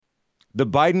The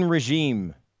Biden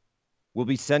regime will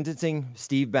be sentencing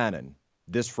Steve Bannon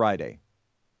this Friday.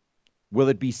 Will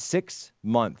it be 6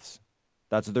 months?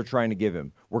 That's what they're trying to give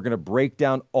him. We're going to break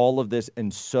down all of this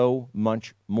and so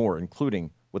much more,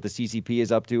 including what the CCP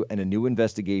is up to and a new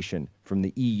investigation from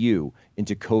the EU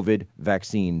into COVID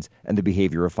vaccines and the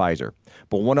behavior of Pfizer.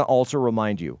 But I want to also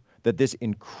remind you that this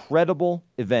incredible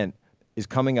event is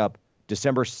coming up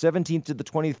December 17th to the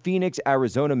 20th, Phoenix,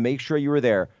 Arizona. Make sure you are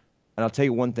there. And I'll tell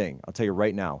you one thing. I'll tell you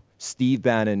right now. Steve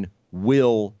Bannon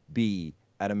will be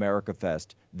at America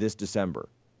Fest this December.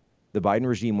 The Biden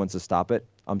regime wants to stop it.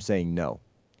 I'm saying no.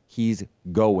 He's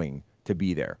going to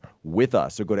be there with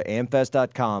us. So go to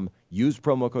amfest.com, use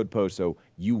promo code POSO.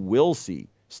 You will see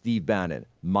Steve Bannon,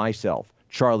 myself,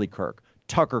 Charlie Kirk,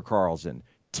 Tucker Carlson,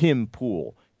 Tim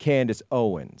Pool, Candace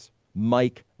Owens,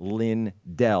 Mike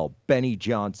Lindell, Benny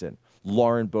Johnson,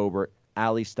 Lauren Boebert,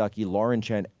 Ali Stuckey, Lauren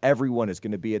Chen. Everyone is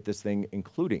going to be at this thing,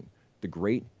 including the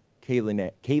great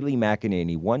Kayleigh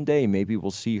McEnany. One day, maybe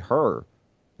we'll see her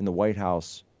in the White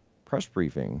House press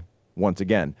briefing once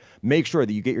again. Make sure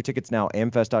that you get your tickets now,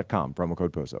 amfest.com, promo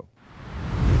code POSO.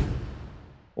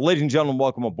 Well, ladies and gentlemen,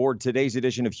 welcome aboard today's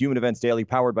edition of Human Events Daily,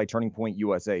 powered by Turning Point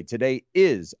USA. Today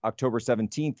is October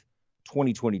 17th,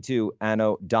 2022,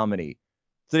 Anno Domini.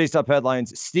 Today's top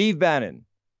headlines: Steve Bannon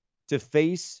to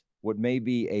face what may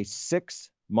be a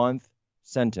 6-month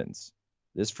sentence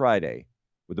this Friday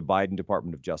with the Biden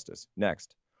Department of Justice.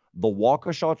 Next, the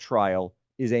Waukesha trial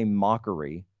is a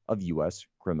mockery of U.S.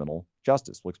 criminal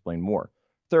justice. We'll explain more.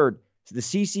 Third, the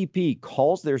CCP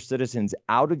calls their citizens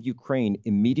out of Ukraine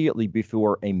immediately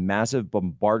before a massive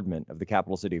bombardment of the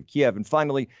capital city of Kiev. And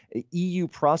finally, an EU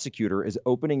prosecutor is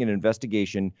opening an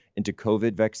investigation into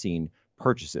COVID vaccine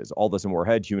purchases. All this and more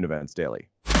ahead. Human Events Daily.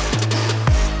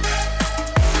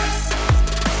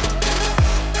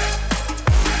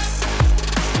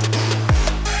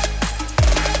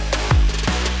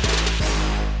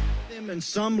 In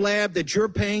some lab that you're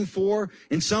paying for,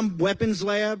 in some weapons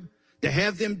lab, to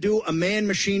have them do a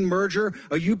man-machine merger?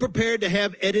 Are you prepared to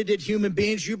have edited human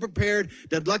beings? Are you prepared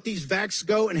to let these vax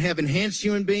go and have enhanced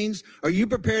human beings? Are you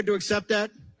prepared to accept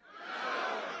that?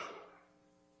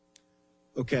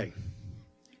 Okay.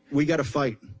 We got to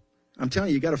fight. I'm telling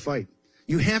you, you got to fight.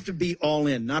 You have to be all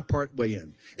in, not part way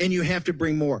in. And you have to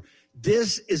bring more.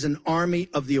 This is an army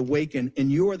of the awakened, and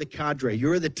you are the cadre.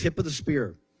 You're the tip of the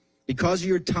spear. Because of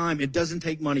your time, it doesn't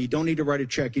take money. You don't need to write a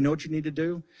check. You know what you need to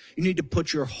do? You need to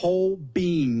put your whole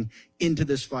being into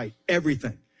this fight,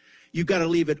 everything. You've got to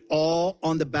leave it all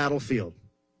on the battlefield.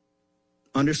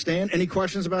 Understand? Any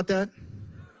questions about that?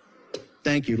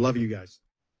 Thank you. Love you guys.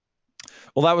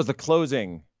 Well, that was the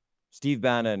closing. Steve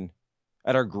Bannon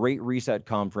at our Great Reset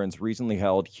conference recently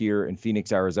held here in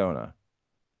Phoenix, Arizona.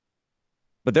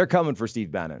 But they're coming for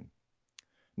Steve Bannon.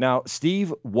 Now,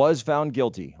 Steve was found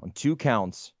guilty on 2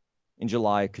 counts in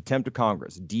July, contempt of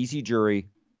Congress. A D.C. jury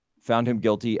found him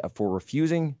guilty for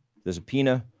refusing the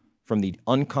subpoena from the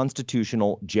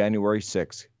unconstitutional January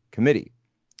 6th committee.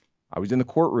 I was in the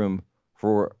courtroom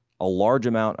for a large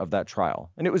amount of that trial,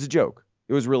 and it was a joke.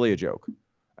 It was really a joke.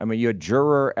 I mean, you had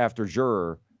juror after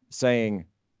juror saying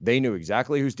they knew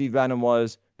exactly who Steve Bannon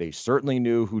was, they certainly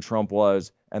knew who Trump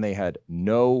was, and they had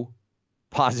no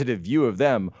positive view of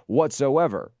them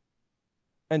whatsoever.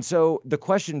 And so the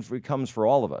question becomes for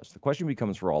all of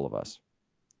us.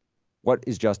 What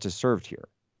is justice served here?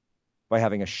 By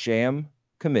having a sham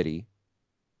committee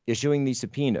issuing these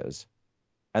subpoenas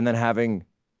and then having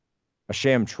a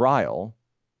sham trial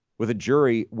with a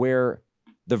jury where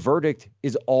the verdict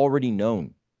is already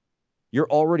known.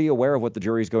 You're already aware of what the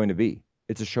jury is going to be.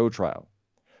 It's a show trial.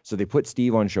 So they put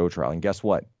Steve on show trial, and guess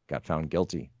what? Got found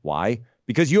guilty. Why?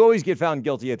 Because you always get found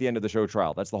guilty at the end of the show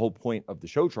trial. That's the whole point of the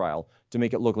show trial, to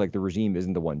make it look like the regime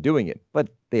isn't the one doing it, but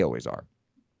they always are.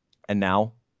 And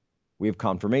now we have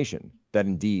confirmation that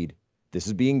indeed this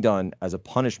is being done as a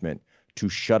punishment to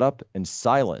shut up and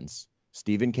silence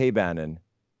Stephen K. Bannon.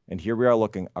 And here we are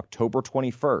looking October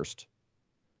 21st,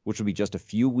 which will be just a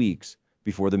few weeks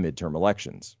before the midterm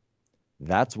elections.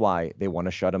 That's why they want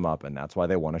to shut him up, and that's why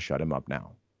they want to shut him up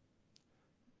now.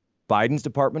 Biden's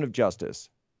Department of Justice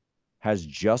has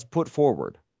just put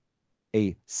forward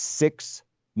a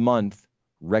 6-month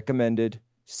recommended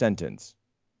sentence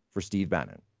for Steve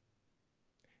Bannon,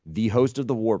 the host of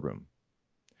the War Room,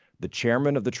 the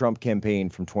chairman of the Trump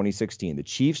campaign from 2016, the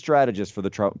chief strategist for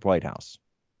the Trump White House,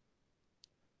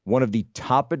 one of the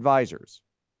top advisors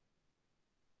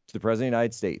to the President of the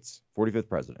United States, 45th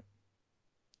president.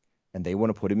 And they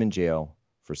want to put him in jail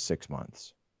for 6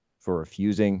 months for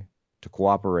refusing to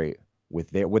cooperate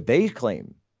with what they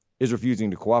claim is refusing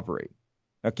to cooperate.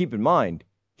 Now, keep in mind,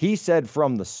 he said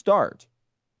from the start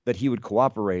that he would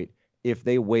cooperate if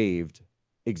they waived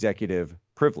executive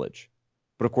privilege.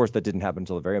 But of course, that didn't happen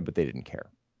until the very end, but they didn't care.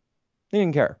 They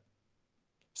didn't care.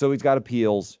 So he's got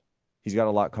appeals. He's got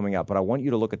a lot coming out. But I want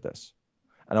you to look at this,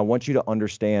 and I want you to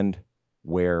understand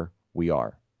where we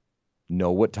are.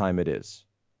 Know what time it is.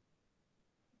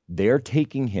 They're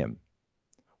taking him,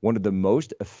 one of the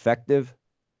most effective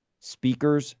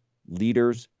speakers,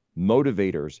 leaders,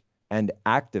 motivators, and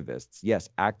activists, yes,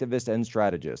 activists and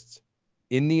strategists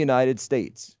in the United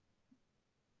States,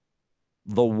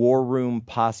 the War Room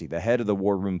Posse, the head of the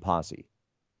War Room Posse.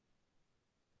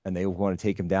 And they want to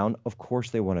take him down? Of course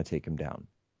they want to take him down.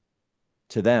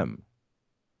 To them,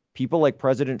 people like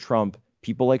President Trump,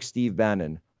 people like Steve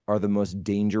Bannon are the most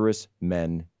dangerous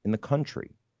men in the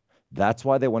country. That's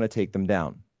why they want to take them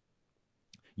down.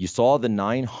 You saw the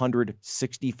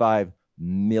 $965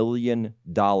 million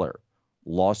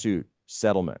lawsuit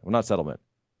settlement, well, not settlement,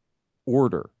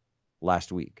 order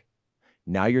last week.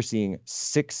 Now you're seeing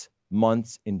 6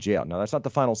 months in jail. Now, that's not the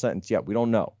final sentence yet. We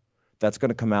don't know. That's going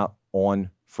to come out on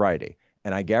Friday.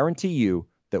 And I guarantee you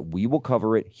that we will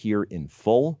cover it here in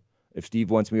full. If Steve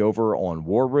wants me over on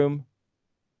War Room,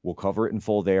 we'll cover it in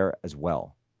full there as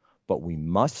well. But we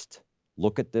must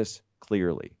look at this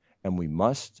clearly, and we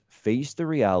must face the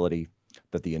reality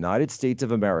that the United States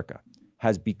of America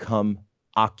has become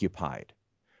occupied.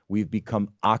 We've become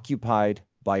occupied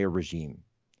by a regime.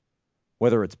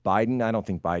 Whether it's Biden, I don't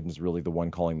think Biden's really the one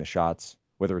calling the shots.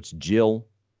 Whether it's Jill,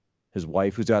 his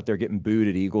wife, who's out there getting booed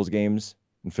at Eagles games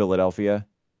in Philadelphia.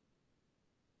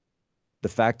 The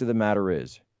fact of the matter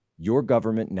is, your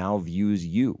government now views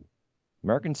you,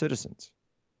 American citizens,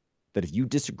 that if you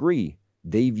disagree,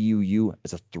 they view you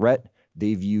as a threat.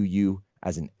 They view you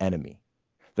as an enemy.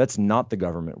 That's not the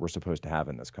government we're supposed to have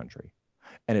in this country.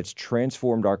 And it's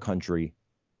transformed our country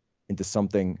into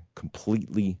something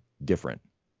completely different.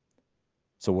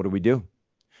 So what do?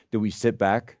 Do we sit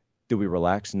back? Do we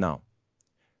relax? No.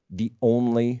 The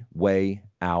only way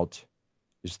out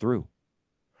is through.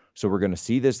 So we're going to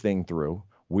see this thing through.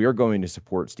 We are going to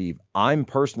support Steve. I'm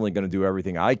personally going to do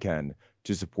everything I can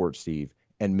to support Steve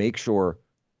and make sure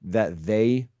that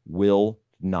they will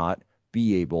not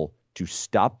be able to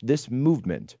stop this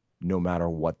movement no matter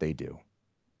what they do.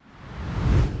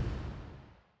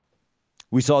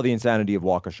 We saw the insanity of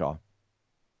Waukesha.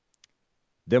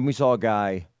 Then we saw a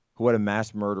guy who had a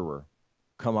mass murderer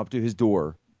come up to his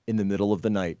door in the middle of the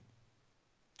night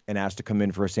and asked to come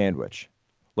in for a sandwich.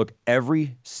 Look,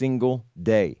 every single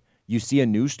day you see a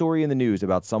news story in the news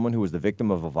about someone who was the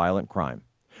victim of a violent crime.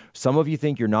 Some of you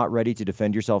think you're not ready to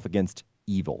defend yourself against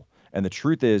evil. And the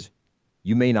truth is,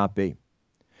 you may not be.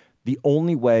 The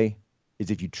only way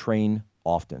is if you train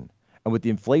often. And with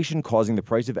the inflation causing the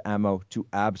price of ammo to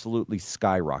absolutely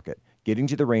skyrocket, getting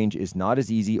to the range is not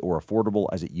as easy or affordable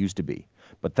as it used to be.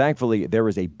 But thankfully, there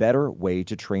is a better way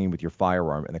to train with your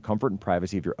firearm in the comfort and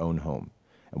privacy of your own home.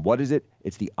 And what is it?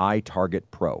 It's the iTarget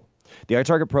Pro. The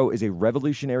iTarget Pro is a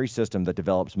revolutionary system that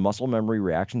develops muscle memory,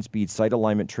 reaction speed, sight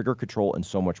alignment, trigger control, and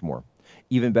so much more.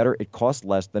 Even better, it costs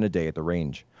less than a day at the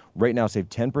range. Right now, save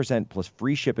 10% plus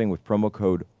free shipping with promo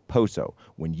code POSO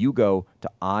when you go to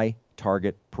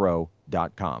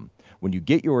iTargetPro.com. When you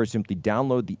get yours, simply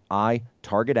download the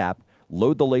iTarget app,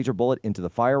 load the laser bullet into the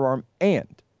firearm, and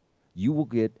you will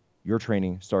get your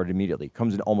training started immediately.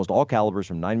 Comes in almost all calibers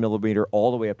from 9mm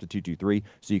all the way up to .223,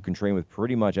 so you can train with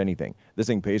pretty much anything. This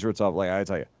thing pays for itself. Like I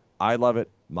tell you, I love it.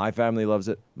 My family loves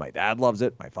it. My dad loves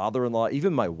it. My father-in-law,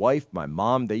 even my wife, my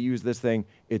mom, they use this thing.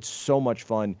 It's so much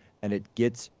fun, and it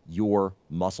gets your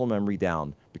muscle memory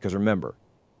down. Because remember,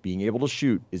 being able to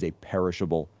shoot is a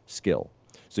perishable skill.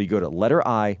 So you go to letter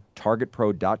I,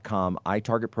 targetpro.com,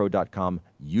 itargetpro.com,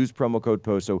 use promo code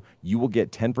POSO. You will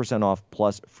get 10% off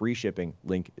plus free shipping.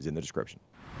 Link is in the description.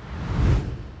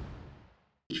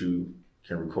 You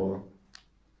can recall?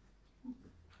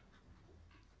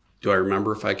 Do I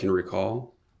remember if I can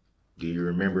recall? Do you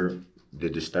remember the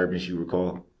disturbance you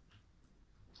recall?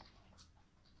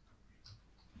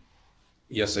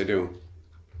 Yes, I do.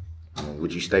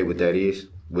 Would you state what that is?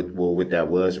 What that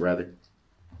was, rather?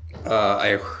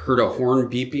 I heard a horn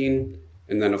beeping,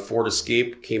 and then a Ford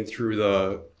Escape came through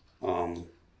the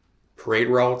parade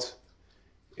route,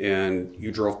 and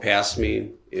you drove past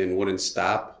me and wouldn't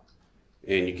stop,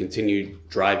 and you continued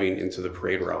driving into the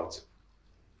parade route.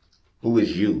 Who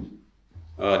is you?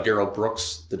 Daryl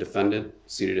Brooks, the defendant,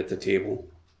 seated at the table.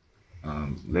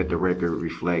 Let the record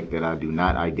reflect that I do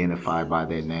not identify by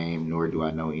that name, nor do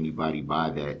I know anybody by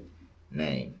that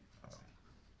name.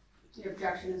 Your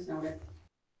objection is noted.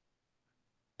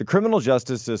 The criminal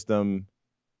justice system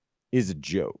is a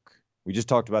joke. We just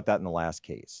talked about that in the last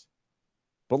case.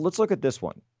 But let's look at this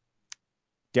one.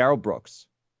 Darrell Brooks,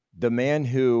 the man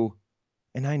who,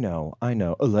 and I know,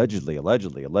 allegedly,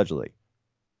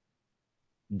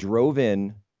 drove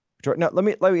in. Now,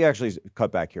 let me actually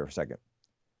cut back here a second.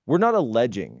 We're not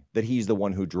alleging that he's the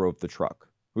one who drove the truck,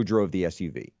 who drove the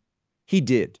SUV. He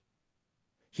did.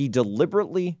 He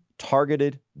deliberately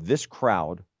targeted this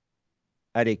crowd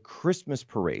at a Christmas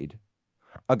parade,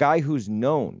 a guy who's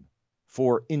known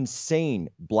for insane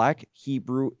Black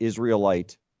Hebrew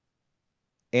Israelite,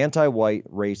 anti-white,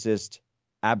 racist,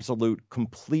 absolute,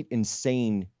 complete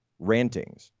insane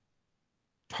rantings,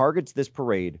 targets this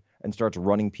parade and starts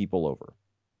running people over.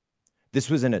 This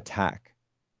was an attack.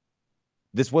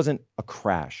 This wasn't a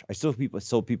crash. I still hear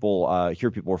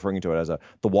people referring to it as the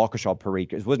Waukesha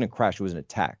parade. It wasn't a crash. It was an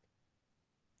attack.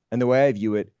 And the way I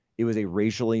view it, it was a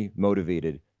racially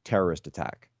motivated terrorist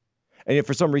attack. And if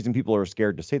for some reason people are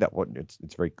scared to say that, well,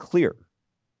 it's very clear.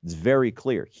 It's very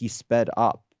clear. He sped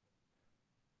up.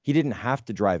 He didn't have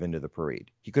to drive into the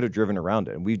parade. He could have driven around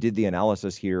it. And we did the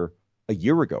analysis here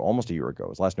almost a year ago. It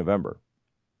was last November,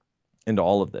 into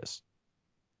all of this.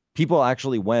 People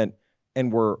actually went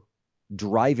and were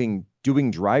doing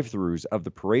drive-throughs of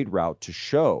the parade route to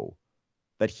show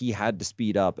that he had to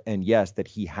speed up, and yes, that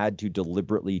he had to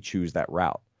deliberately choose that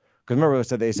route. Because remember,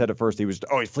 they said at first he's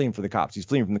fleeing from the cops. He's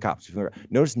fleeing from the cops.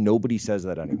 Notice nobody says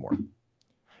that anymore.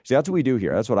 See, that's what we do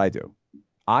here. That's what I do.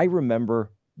 I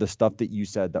remember the stuff that you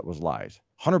said that was lies.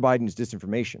 Hunter Biden is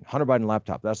disinformation. Hunter Biden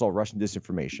laptop, that's all Russian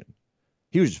disinformation.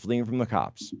 He was just fleeing from the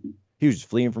cops.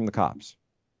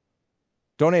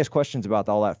 Don't ask questions about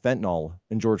all that fentanyl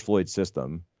in George Floyd's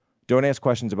system. Don't ask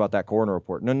questions about that coroner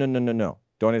report. No.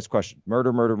 Don't ask questions.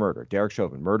 Murder. Derek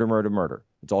Chauvin, murder.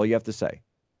 That's all you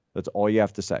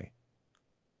have to say.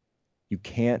 You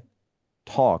can't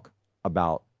talk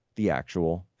about the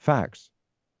actual facts.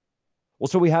 Well,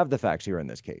 so we have the facts here in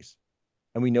this case,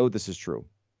 and we know this is true.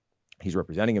 He's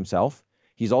representing himself.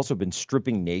 He's also been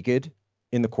stripping naked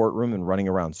in the courtroom and running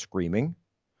around screaming.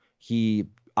 He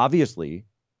obviously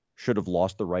should have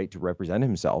lost the right to represent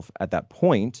himself at that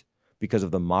point because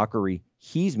of the mockery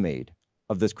he's made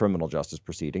of this criminal justice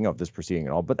proceeding, and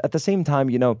all. But at the same time,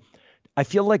 I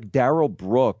feel like Darrell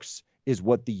Brooks is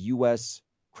what the U.S.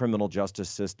 criminal justice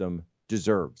system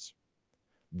deserves.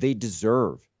 They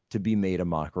deserve to be made a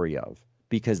mockery of,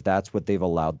 because that's what they've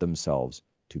allowed themselves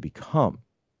to become.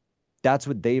 Now,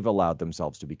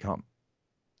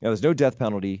 there's no death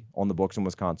penalty on the books in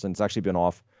Wisconsin. It's actually been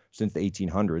off since the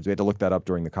 1800s. We had to look that up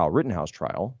during the Kyle Rittenhouse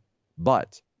trial.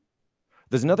 But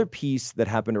there's another piece that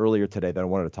happened earlier today that I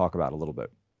wanted to talk about a little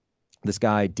bit. This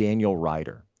guy, Daniel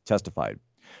Ryder, testified.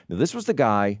 Now, this was the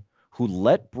guy who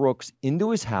let Brooks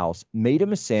into his house, made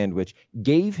him a sandwich,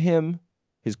 gave him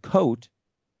his coat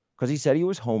because he said he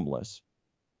was homeless,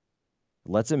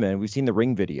 lets him in. We've seen the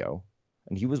Ring video,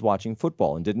 and he was watching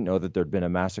football and didn't know that there'd been a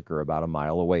massacre about a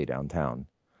mile away downtown.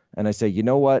 And I say, you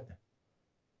know what?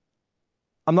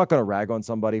 I'm not going to rag on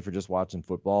somebody for just watching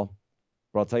football,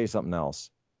 but I'll tell you something else.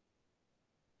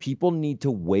 People need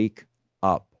to wake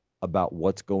up about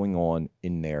what's going on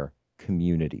in their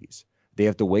communities. They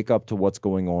have to wake up to what's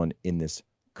going on in this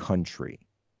country.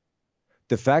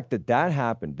 The fact that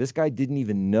happened, this guy didn't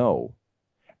even know,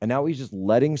 and now he's just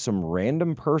letting some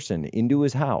random person into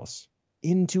his house,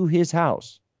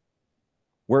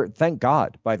 where, thank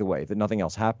God, by the way, that nothing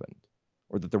else happened,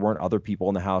 or that there weren't other people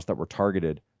in the house that were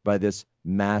targeted by this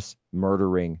mass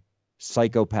murdering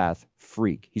psychopath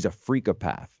freak. He's a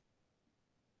freakopath.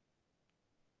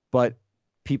 But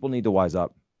people need to wise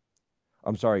up.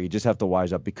 I'm sorry, you just have to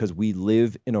wise up, because we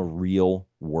live in a real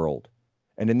world.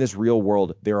 And in this real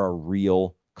world, there are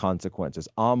real consequences.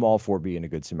 I'm all for being a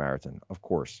good Samaritan, of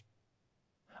course.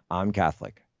 I'm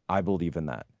Catholic. I believe in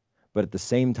that. But at the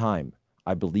same time,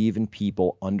 I believe in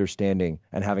people understanding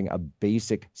and having a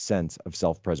basic sense of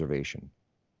self-preservation.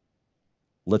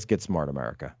 Let's get smart,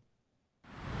 America.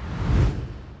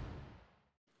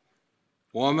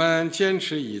 我们坚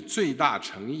持以最大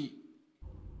诚意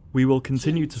We will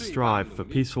continue to strive for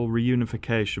peaceful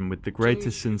reunification with the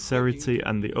greatest sincerity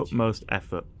and the utmost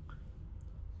effort.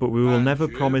 But we will never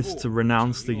promise to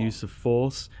renounce the use of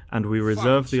force, and we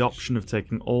reserve the option of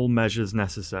taking all measures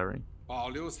necessary. 保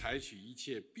留采取一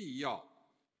切必要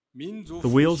The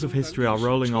wheels of history are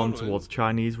rolling on towards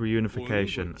Chinese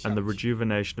reunification and the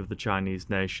rejuvenation of the Chinese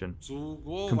nation.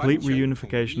 Complete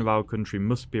reunification of our country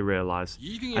must be realized,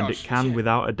 and it can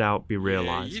without a doubt be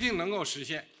realized. 一定能够实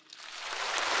现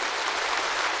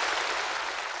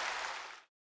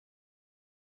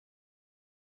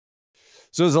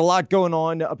So there's a lot going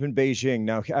on up in Beijing.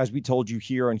 Now, as we told you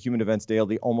here on Human Events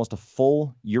Daily almost a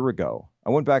full year ago, I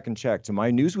went back and checked. So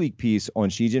my Newsweek piece on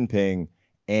Xi Jinping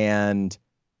and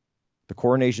the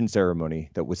coronation ceremony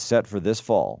that was set for this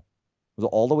fall was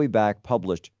all the way back,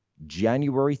 published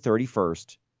January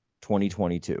 31st,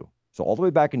 2022. So all the way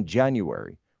back in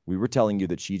January, we were telling you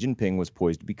that Xi Jinping was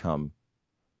poised to become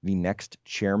the next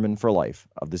chairman for life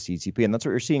of the CCP. And that's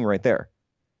what you're seeing right there.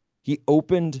 He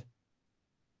opened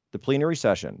the plenary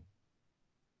session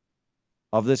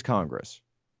of this Congress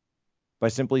by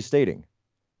simply stating,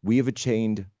 we have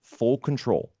achieved full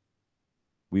control.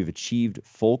 We have achieved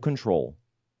full control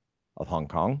of Hong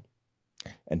Kong,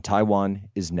 and Taiwan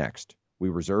is next. We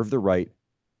reserve the right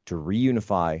to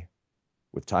reunify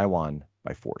with Taiwan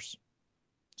by force.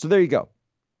 So there you go.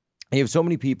 And you have so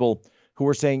many people who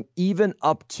are saying, even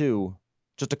up to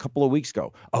just a couple of weeks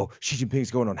ago, oh, Xi Jinping's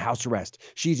going on house arrest.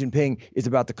 Xi Jinping is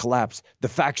about to collapse. The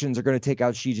factions are going to take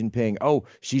out Xi Jinping. Oh,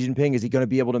 Xi Jinping, is he going to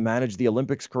be able to manage the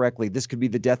Olympics correctly? This could be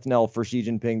the death knell for Xi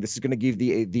Jinping. This is going to give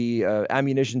the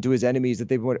ammunition to his enemies that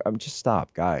they've. Just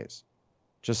stop, guys.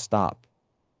 Just stop.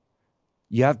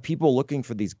 You have people looking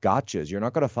for these gotchas. You're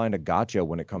not going to find a gotcha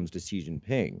when it comes to Xi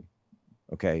Jinping.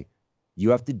 Okay?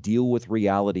 You have to deal with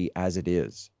reality as it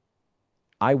is.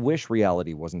 I wish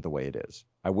reality wasn't the way it is.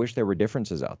 I wish there were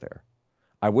differences out there.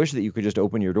 I wish that you could just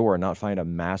open your door and not find a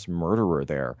mass murderer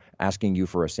there asking you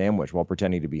for a sandwich while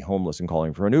pretending to be homeless and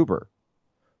calling for an Uber.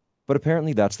 But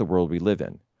apparently that's the world we live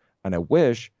in. And I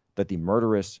wish that the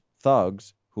murderous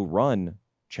thugs who run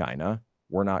China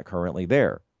were not currently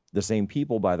there. The same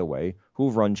people, by the way,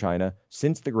 who've run China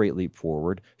since the Great Leap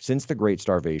Forward, since the Great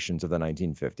Starvations of the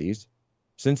 1950s,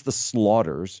 since the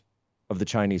slaughters of the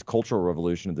Chinese Cultural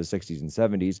Revolution of the 60s and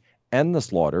 70s, and the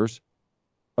slaughters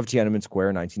of Tiananmen Square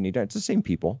in 1989. It's the same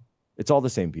people. It's all the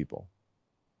same people.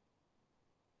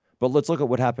 But let's look at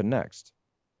what happened next.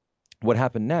 What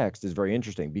happened next is very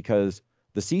interesting because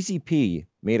the CCP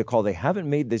made a call. They haven't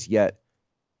made this yet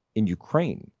in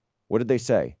Ukraine. What did they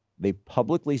say? They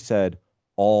publicly said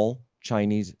all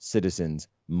Chinese citizens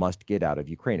must get out of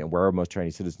Ukraine. And where are most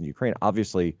Chinese citizens in Ukraine?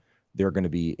 Obviously, they're going to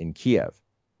be in Kiev.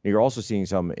 You're also seeing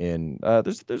some in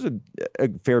there's a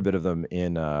fair bit of them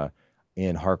in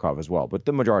Kharkov as well, but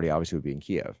the majority obviously would be in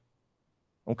Kiev.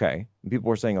 Okay, and people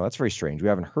were saying, "Oh, that's very strange. We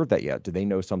haven't heard that yet. Do they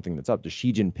know something that's up? Does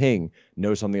Xi Jinping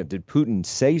know something? Did Putin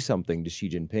say something to Xi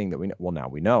Jinping that we know?" Well, now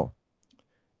we know.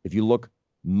 If you look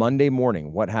Monday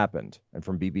morning, what happened? And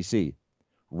from BBC,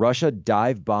 Russia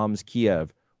dive bombs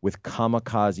Kiev with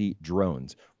kamikaze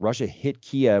drones. Russia hit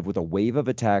Kiev with a wave of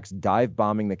attacks, dive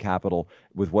bombing the capital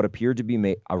with what appeared to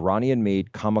be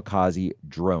Iranian-made kamikaze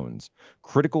drones.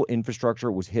 Critical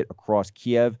infrastructure was hit across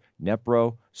Kiev,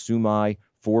 Dnipro, Sumy,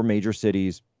 4 major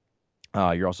cities.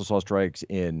 You also saw strikes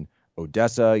in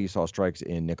Odessa. You saw strikes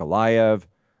in Nikolaev.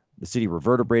 The city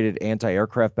reverberated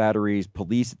anti-aircraft batteries.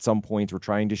 Police at some points were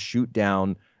trying to shoot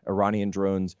down Iranian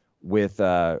drones with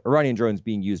Iranian drones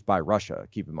being used by Russia,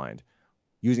 keep in mind,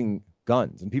 using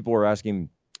guns. And people were asking,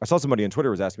 I saw somebody on Twitter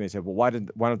was asking me, they said, well, why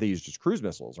don't they use just cruise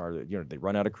missiles? Or, they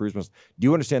run out of cruise missiles? Do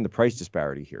you understand the price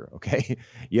disparity here? Okay.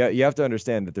 Yeah. You have to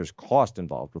understand that there's cost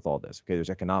involved with all this. Okay.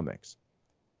 There's economics,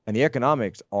 and the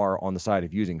economics are on the side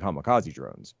of using kamikaze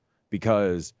drones,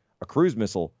 because a cruise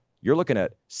missile, you're looking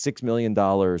at $6 million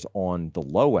on the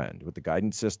low end with the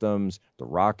guidance systems, the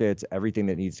rockets, everything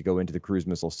that needs to go into the cruise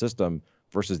missile system,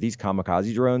 versus these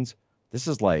kamikaze drones. This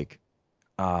is like,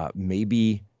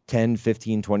 maybe $10,000,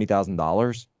 $15,000,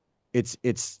 $20,000.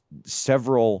 It's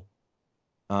several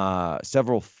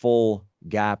full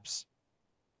gaps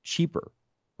cheaper,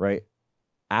 right?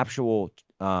 Actual,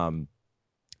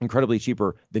 incredibly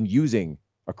cheaper than using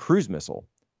a cruise missile,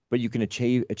 but you can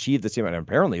achieve the same. And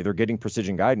apparently they're getting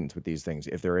precision guidance with these things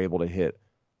if they're able to hit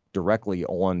directly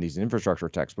on these infrastructure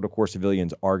attacks. But of course,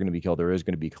 civilians are going to be killed. There is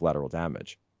going to be collateral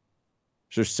damage.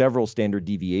 So several standard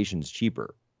deviations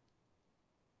cheaper.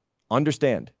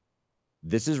 Understand,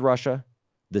 this is Russia.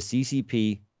 The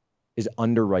CCP is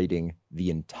underwriting the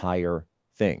entire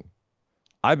thing.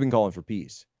 I've been calling for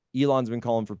peace. Elon's been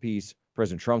calling for peace.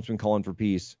 President Trump's been calling for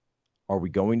peace. Are we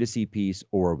going to see peace,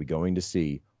 or are we going to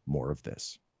see more of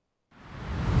this?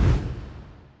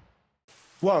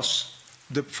 Was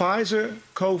the Pfizer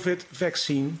COVID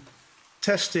vaccine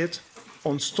tested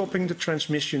on stopping the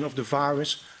transmission of the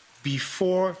virus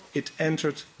before it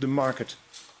entered the market?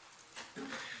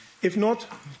 If not,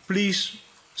 please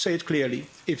say it clearly.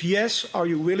 If yes, are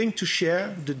you willing to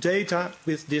share the data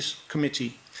with this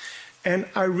committee? And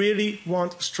I really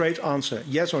want a straight answer,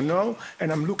 yes or no,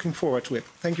 and I'm looking forward to it.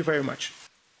 Thank you very much.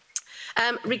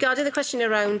 Regarding the question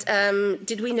around,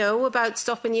 did we know about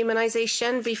stopping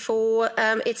immunisation before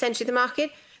it's entered the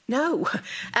market? No.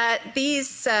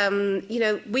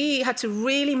 We had to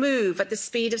really move at the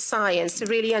speed of science to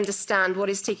really understand what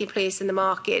is taking place in the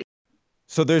market.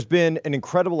 So there's been an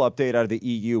incredible update out of the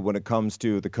EU when it comes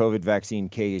to the COVID vaccine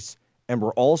case. And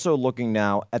we're also looking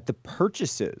now at the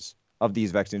purchases of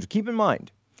these vaccines. Keep in mind,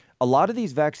 a lot of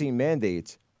these vaccine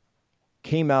mandates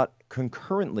came out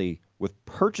concurrently with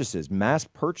purchases, mass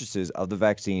purchases of the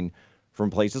vaccine from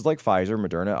places like Pfizer,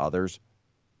 Moderna, others,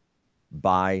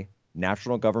 by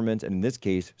national governments, and in this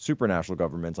case, supranational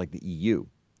governments like the EU.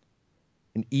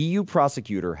 An EU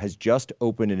prosecutor has just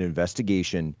opened an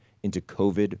investigation into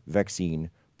COVID vaccine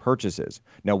purchases.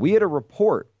 Now, we had a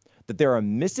report that there are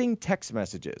missing text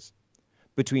messages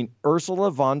between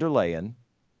Ursula von der Leyen,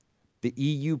 the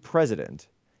EU president,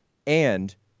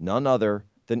 and none other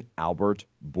than Albert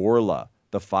Bourla,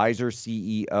 the Pfizer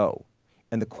CEO.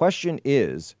 And the question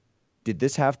is, did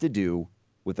this have to do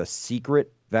with a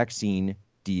secret vaccine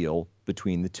deal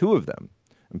between the two of them?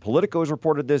 And Politico has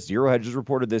reported this, Zero Hedge has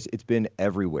reported this, it's been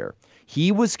everywhere.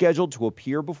 He was scheduled to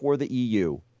appear before the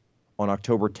EU on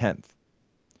October 10th.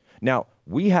 Now,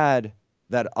 we had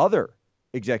that other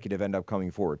executive end up coming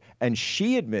forward, and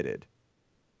she admitted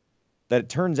that it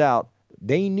turns out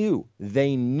they knew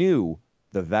the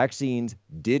vaccines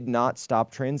did not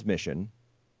stop transmission,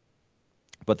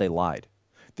 but they lied.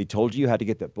 They told you had to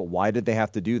get that, but why did they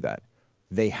have to do that?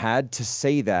 They had to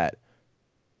say that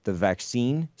the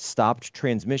vaccine stopped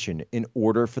transmission in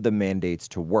order for the mandates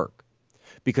to work,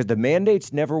 because the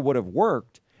mandates never would have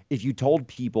worked if you told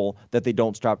people that they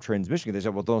don't stop transmission. They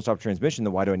said, well, don't stop transmission,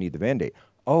 then why do I need the mandate?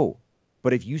 Oh,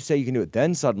 but if you say you can do it,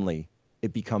 then suddenly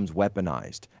it becomes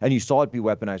weaponized. And you saw it be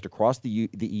weaponized across the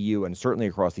EU and certainly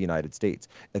across the United States.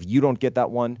 If you don't get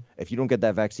that one, if you don't get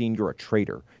that vaccine, you're a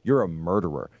traitor. You're a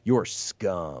murderer. You're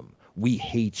scum. We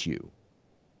hate you.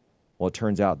 Well, it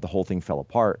turns out the whole thing fell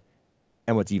apart.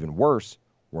 And what's even worse,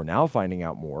 we're now finding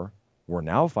out more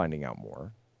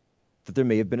that there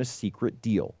may have been a secret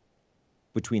deal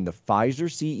between the Pfizer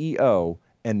CEO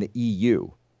and the EU.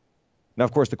 Now,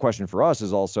 of course, the question for us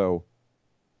is also,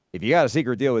 if you got a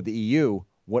secret deal with the EU,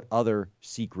 what other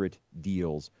secret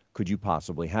deals could you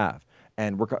possibly have?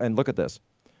 And look at this.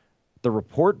 The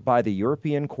report by the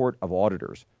European Court of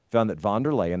Auditors found that von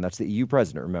der Leyen, that's the EU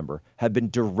president, remember, had been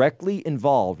directly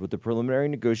involved with the preliminary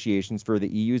negotiations for the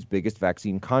EU's biggest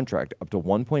vaccine contract, up to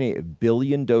 1.8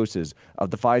 billion doses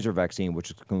of the Pfizer vaccine, which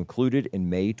was concluded in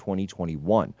May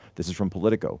 2021. This is from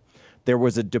Politico. There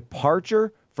was a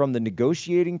departure from the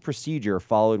negotiating procedure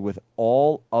followed with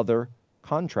all other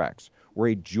contracts,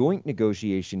 where a joint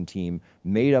negotiation team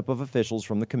made up of officials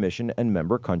from the Commission and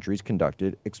member countries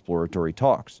conducted exploratory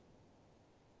talks.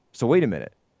 So wait a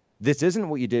minute. This isn't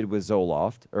what you did with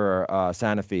Zoloft or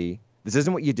Sanofi. This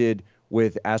isn't what you did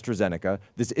with AstraZeneca.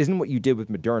 This isn't what you did with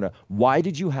Moderna. Why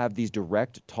did you have these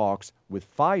direct talks with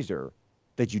Pfizer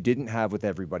that you didn't have with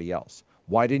everybody else?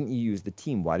 Why didn't you use the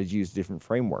team? Why did you use a different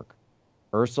framework?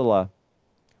 Ursula,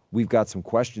 we've got some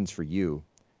questions for you.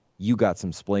 You got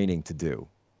some splaining to do.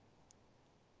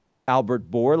 Albert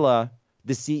Bourla,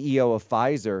 the CEO of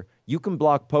Pfizer, you can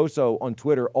block Poso on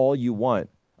Twitter all you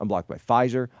want. I'm blocked by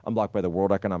Pfizer. I'm blocked by the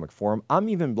World Economic Forum. I'm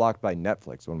even blocked by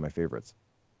Netflix, one of my favorites.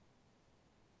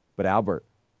 But Albert,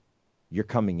 you're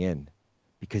coming in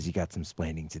because you got some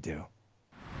splaining to do.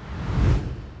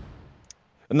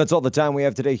 And that's all the time we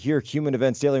have today here at Human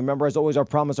Events Daily. Remember, as always, our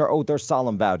promise, our oath, our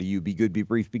solemn vow to you. Be good, be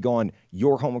brief, be gone.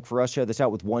 Your homework for us, share this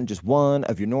out with just one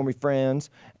of your normie friends.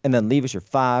 And then leave us your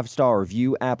 5-star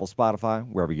review, Apple, Spotify,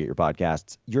 wherever you get your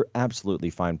podcasts. Your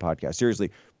absolutely fine podcast.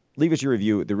 Seriously, leave us your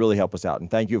review. They really help us out.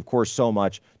 And thank you, of course, so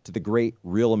much to the great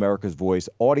Real America's Voice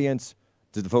audience,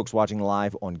 to the folks watching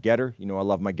live on Getter. You know I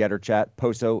love my Getter chat.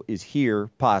 Poso is here,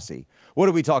 posse. What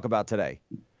do we talk about today?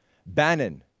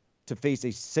 Bannon to face a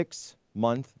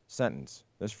 6-month sentence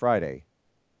this Friday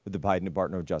with the Biden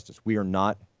Department of Justice. We are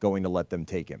not going to let them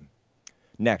take him.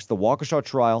 Next, the Waukesha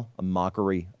trial, a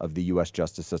mockery of the U.S.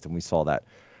 justice system. We saw that.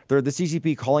 Third, the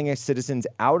CCP calling its citizens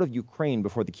out of Ukraine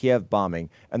before the Kiev bombing.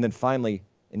 And then finally,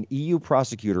 an EU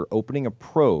prosecutor opening a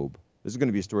probe. This is going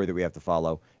to be a story that we have to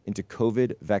follow into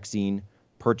COVID vaccine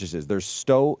purchases. There's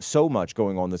so much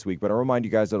going on this week, but I'll remind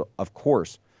you guys that, of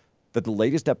course, that the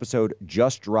latest episode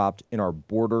just dropped in our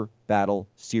Border Battle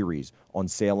series on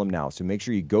Salem Now. So make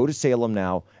sure you go to Salem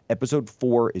Now. Episode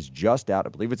 4 is just out. I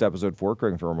believe it's episode 4.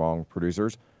 Correct me if I'm wrong,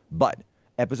 producers. But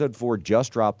episode 4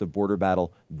 just dropped of Border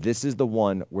Battle. This is the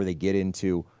one where they get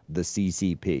into the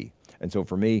CCP. And so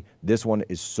for me, this one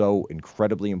is so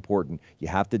incredibly important. You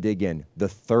have to dig in. The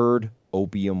Third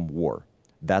Opium War.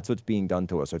 That's what's being done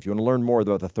to us. So if you want to learn more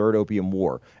about the Third Opium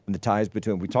War and the ties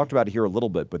between, we talked about it here a little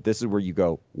bit, but this is where you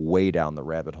go way down the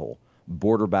rabbit hole.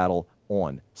 Border Battle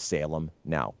on Salem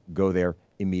Now. Go there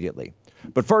immediately.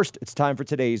 But first, it's time for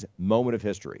today's moment of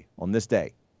history. On this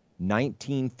day,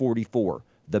 1944,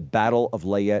 the Battle of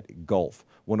Leyte Gulf,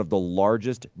 one of the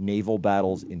largest naval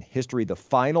battles in history, the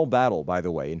final battle, by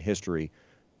the way, in history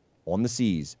on the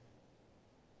seas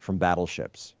from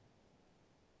battleships.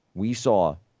 We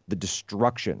saw the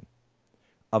destruction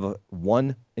of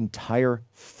one entire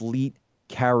fleet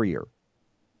carrier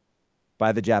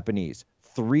by the Japanese.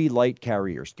 3 light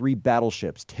carriers, 3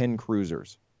 battleships, 10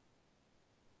 cruisers.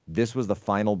 This was the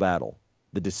final battle,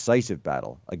 the decisive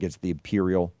battle against the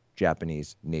Imperial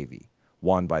Japanese Navy,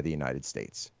 won by the United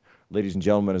States. Ladies and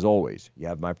gentlemen, as always, you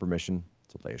have my permission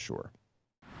to lay ashore.